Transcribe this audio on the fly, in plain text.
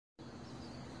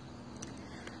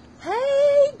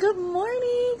Good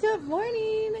morning, good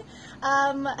morning.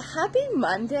 Happy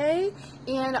Monday,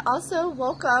 and also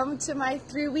welcome to my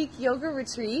 3-week yoga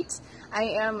retreat. I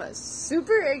am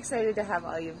super excited to have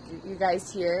all you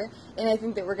guys here, and I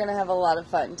think that we're going to have a lot of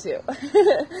fun too.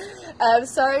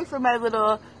 Sorry for my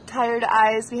little tired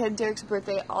eyes. We had Derek's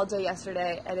birthday all day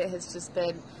yesterday, and it has just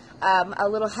been a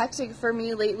little hectic for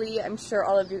me lately. I'm sure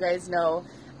all of you guys know,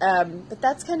 but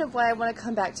that's kind of why I want to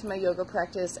come back to my yoga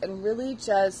practice and really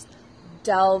just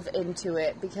delve into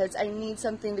it, because I need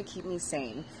something to keep me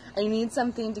sane. I need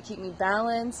something to keep me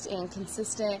balanced and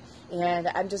consistent, and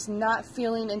I'm just not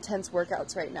feeling intense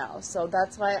workouts right now. So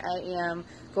that's why I am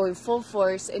going full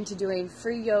force into doing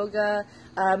free yoga,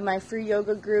 my free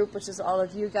yoga group, which is all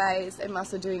of you guys. I'm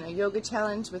also doing a yoga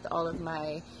challenge with all of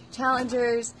my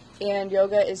challengers, and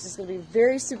yoga is just going to be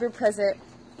very super present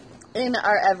in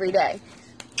our everyday.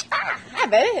 Hi,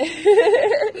 baby.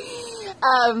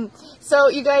 So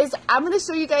you guys, I'm going to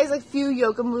show you guys a few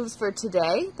yoga moves for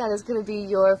today. That is going to be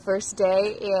your first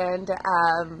day, and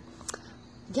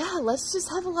yeah, let's just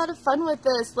have a lot of fun with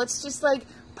this. Let's just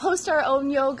post our own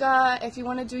yoga. If you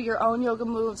want to do your own yoga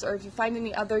moves, or if you find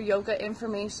any other yoga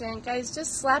information, guys,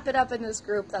 just slap it up in this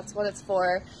group. That's what it's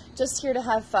for. Just here to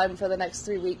have fun for the next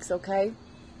 3 weeks, okay?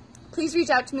 Please reach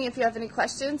out to me if you have any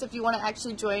questions. If you want to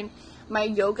actually join my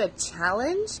yoga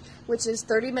challenge, which is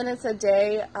 30 minutes a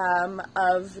day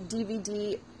of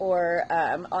DVD or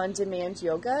on-demand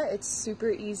yoga. It's super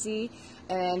easy,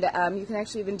 and you can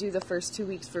actually even do the first 2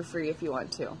 weeks for free if you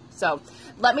want to. So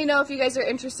let me know if you guys are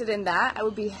interested in that. I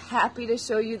would be happy to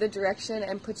show you the direction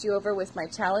and put you over with my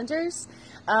challengers.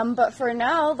 But for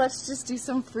now, let's just do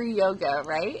some free yoga,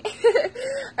 right?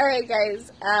 All right, guys,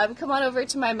 come on over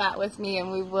to my mat with me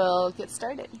and we will get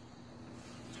started.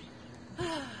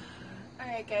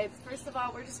 Alright guys, first of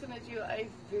all, we're just going to do a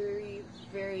very,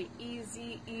 very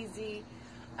easy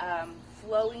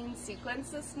flowing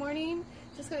sequence this morning.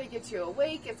 Just going to get you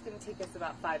awake. It's going to take us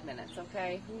about 5 minutes,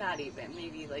 okay? Not even,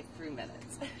 maybe like 3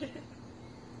 minutes.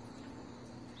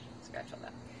 Scratch all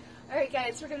that. Alright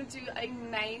guys, we're going to do a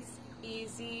nice,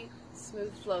 easy,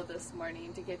 smooth flow this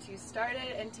morning to get you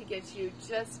started and to get you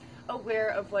just aware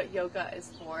of what yoga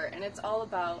is for. And it's all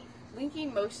about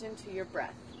linking motion to your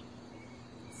breath.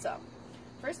 So,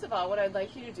 first of all, what I'd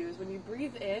like you to do is when you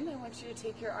breathe in, I want you to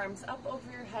take your arms up over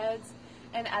your heads,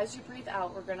 and as you breathe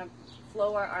out, we're going to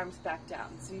flow our arms back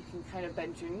down. So you can kind of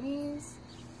bend your knees,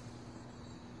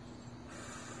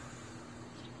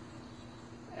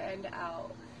 and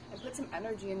out, and put some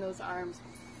energy in those arms.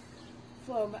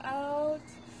 Flow them out,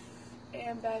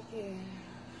 and back in,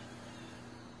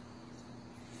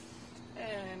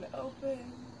 and open,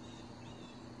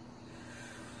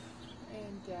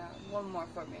 and down. One more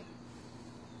for me.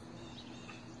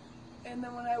 And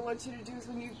then what I want you to do is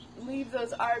when you leave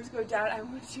those arms go down, I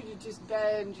want you to just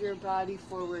bend your body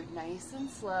forward nice and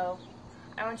slow.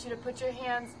 I want you to put your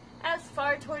hands as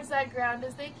far towards that ground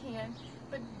as they can,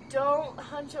 but don't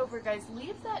hunch over, guys.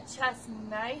 Leave that chest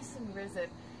nice and risen.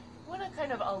 You want to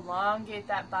kind of elongate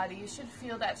that body. You should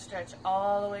feel that stretch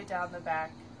all the way down the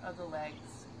back of the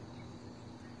legs.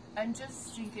 And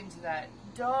just sink into that.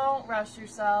 Don't rush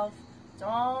yourself.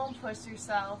 Don't push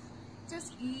yourself.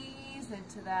 Just ease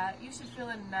into that. You should feel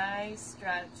a nice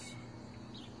stretch.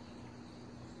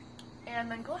 And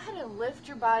then go ahead and lift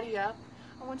your body up.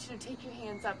 I want you to take your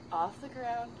hands up off the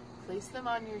ground, place them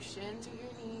on your shins or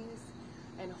your knees,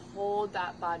 and hold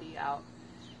that body out.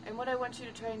 And what I want you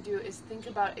to try and do is think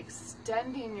about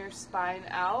extending your spine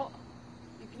out.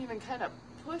 You can even kind of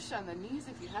push on the knees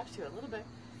if you have to a little bit,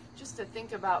 just to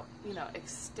think about,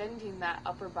 extending that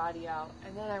upper body out.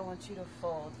 And then I want you to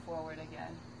fold forward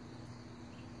again.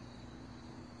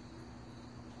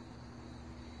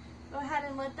 Go ahead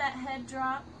and let that head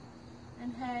drop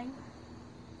and hang.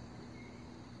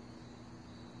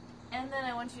 And then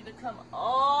I want you to come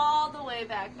all the way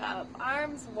back up,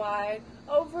 arms wide,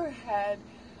 overhead.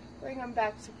 Bring them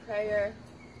back to prayer.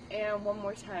 And one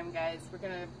more time, guys. We're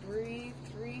going to breathe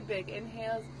 3 big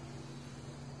inhales.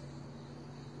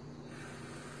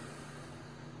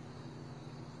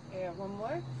 And one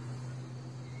more.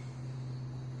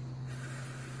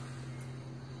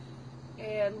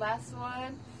 And last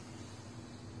one.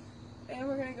 And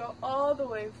we're going to go all the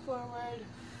way forward.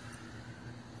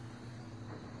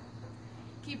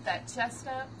 Keep that chest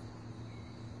up.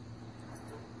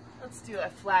 Let's do a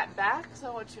flat back. So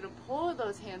I want you to pull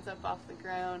those hands up off the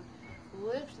ground,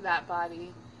 lift that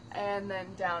body, and then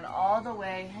down all the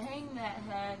way. Hang that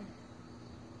head.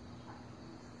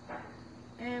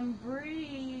 And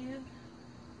breathe.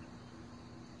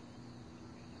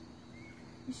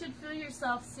 You should feel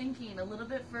yourself sinking a little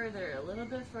bit further, a little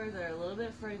bit further, a little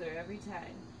bit further every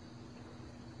time.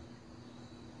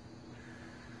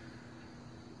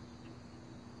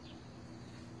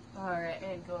 Alright,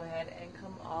 and go ahead and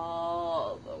come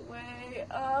all the way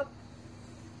up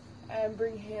and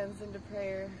bring hands into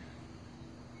prayer.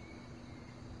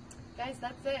 Guys,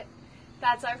 that's it.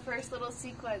 That's our first little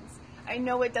sequence. I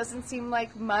know it doesn't seem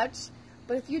like much,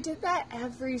 but if you did that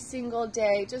every single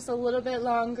day, just a little bit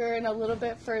longer and a little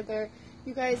bit further,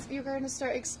 you guys, you're going to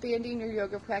start expanding your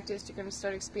yoga practice. You're going to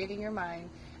start expanding your mind.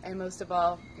 And most of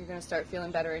all, you're going to start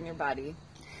feeling better in your body.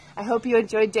 I hope you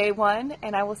enjoyed day 1,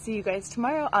 and I will see you guys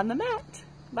tomorrow on the mat.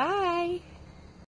 Bye.